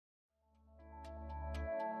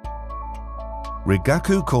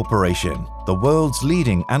Rigaku Corporation, the world's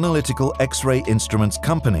leading analytical X-ray instruments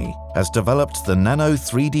company, has developed the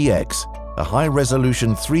nano3DX, a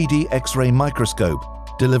high-resolution 3D X-ray microscope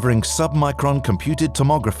delivering submicron computed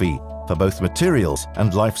tomography for both materials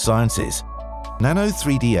and life sciences.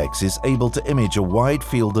 Nano3DX is able to image a wide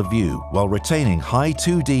field of view while retaining high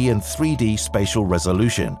 2D and 3D spatial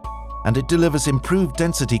resolution, and it delivers improved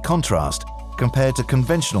density contrast compared to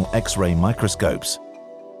conventional X-ray microscopes.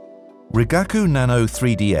 Rigaku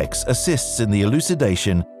nano3DX assists in the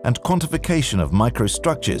elucidation and quantification of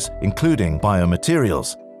microstructures, including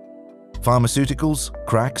biomaterials. Pharmaceuticals,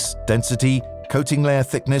 cracks, density, coating layer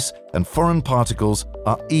thickness, and foreign particles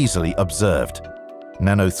are easily observed.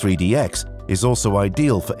 Nano3DX is also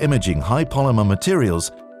ideal for imaging high polymer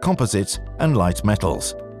materials, composites, and light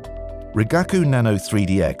metals. Rigaku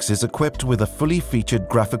nano3DX is equipped with a fully featured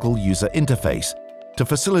graphical user interface to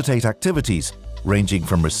facilitate activities ranging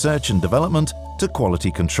from research and development to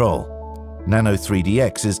quality control.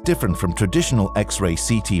 Nano3DX is different from traditional X-ray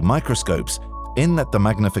CT microscopes in that the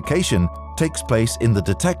magnification takes place in the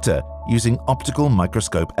detector using optical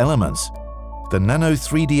microscope elements. The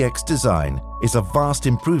nano3DX design is a vast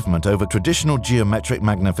improvement over traditional geometric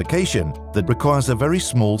magnification that requires a very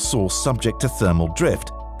small source subject to thermal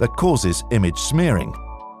drift that causes image smearing.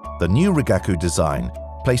 The new Rigaku design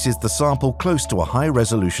places the sample close to a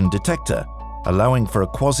high-resolution detector, allowing for a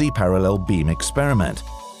quasi-parallel beam experiment.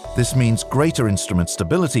 This means greater instrument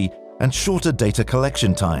stability and shorter data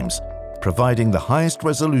collection times, providing the highest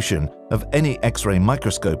resolution of any X-ray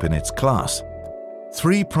microscope in its class.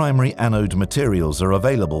 3 primary anode materials are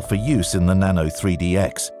available for use in the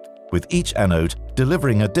nano3DX, with each anode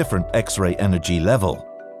delivering a different X-ray energy level.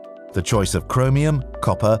 The choice of chromium,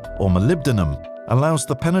 copper, or molybdenum allows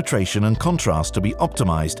the penetration and contrast to be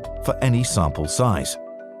optimized for any sample size.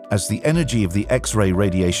 As the energy of the X-ray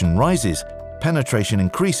radiation rises, penetration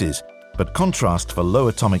increases, but contrast for low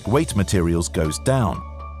atomic weight materials goes down.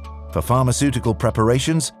 For pharmaceutical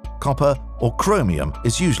preparations, copper or chromium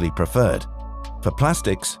is usually preferred. For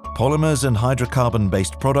plastics, polymers and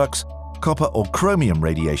hydrocarbon-based products, copper or chromium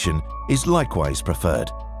radiation is likewise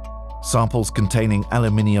preferred. Samples containing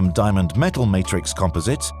aluminium diamond metal matrix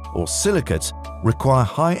composites or silicates require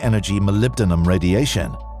high-energy molybdenum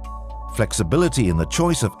radiation. Flexibility in the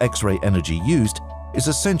choice of X-ray energy used is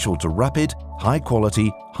essential to rapid,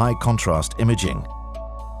 high-quality, high-contrast imaging.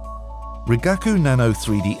 Rigaku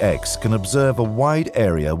nano3DX can observe a wide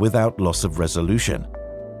area without loss of resolution.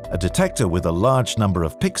 A detector with a large number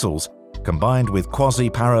of pixels, combined with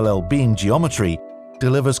quasi-parallel beam geometry,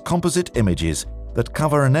 delivers composite images that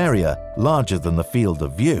cover an area larger than the field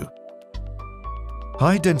of view.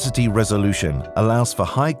 High-density resolution allows for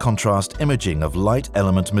high-contrast imaging of light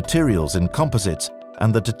element materials in composites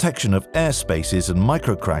and the detection of air spaces and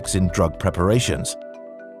microcracks in drug preparations.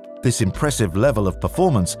 This impressive level of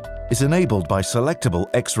performance is enabled by selectable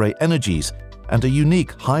X-ray energies and a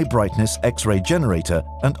unique high-brightness X-ray generator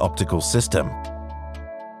and optical system.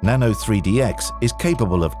 Nano3DX is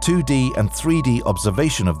capable of 2D and 3D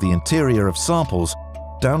observation of the interior of samples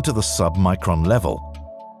down to the submicron level.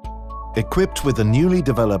 Equipped with a newly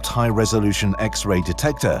developed high-resolution X-ray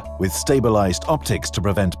detector with stabilized optics to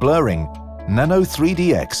prevent blurring,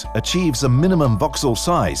 Nano3DX achieves a minimum voxel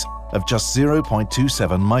size of just 0.27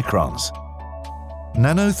 microns.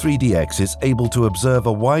 Nano3DX is able to observe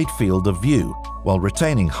a wide field of view while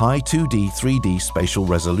retaining high 2D, 3D spatial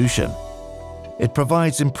resolution. It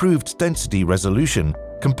provides improved density resolution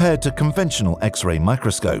compared to conventional X-ray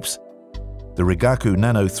microscopes. The Rigaku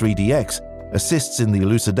nano3DX assists in the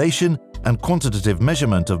elucidation and quantitative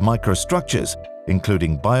measurement of microstructures,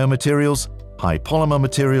 including biomaterials, high polymer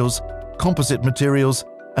materials, composite materials,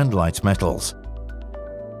 and light metals.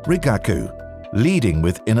 Rigaku, leading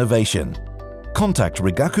with innovation. Contact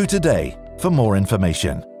Rigaku today for more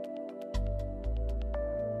information.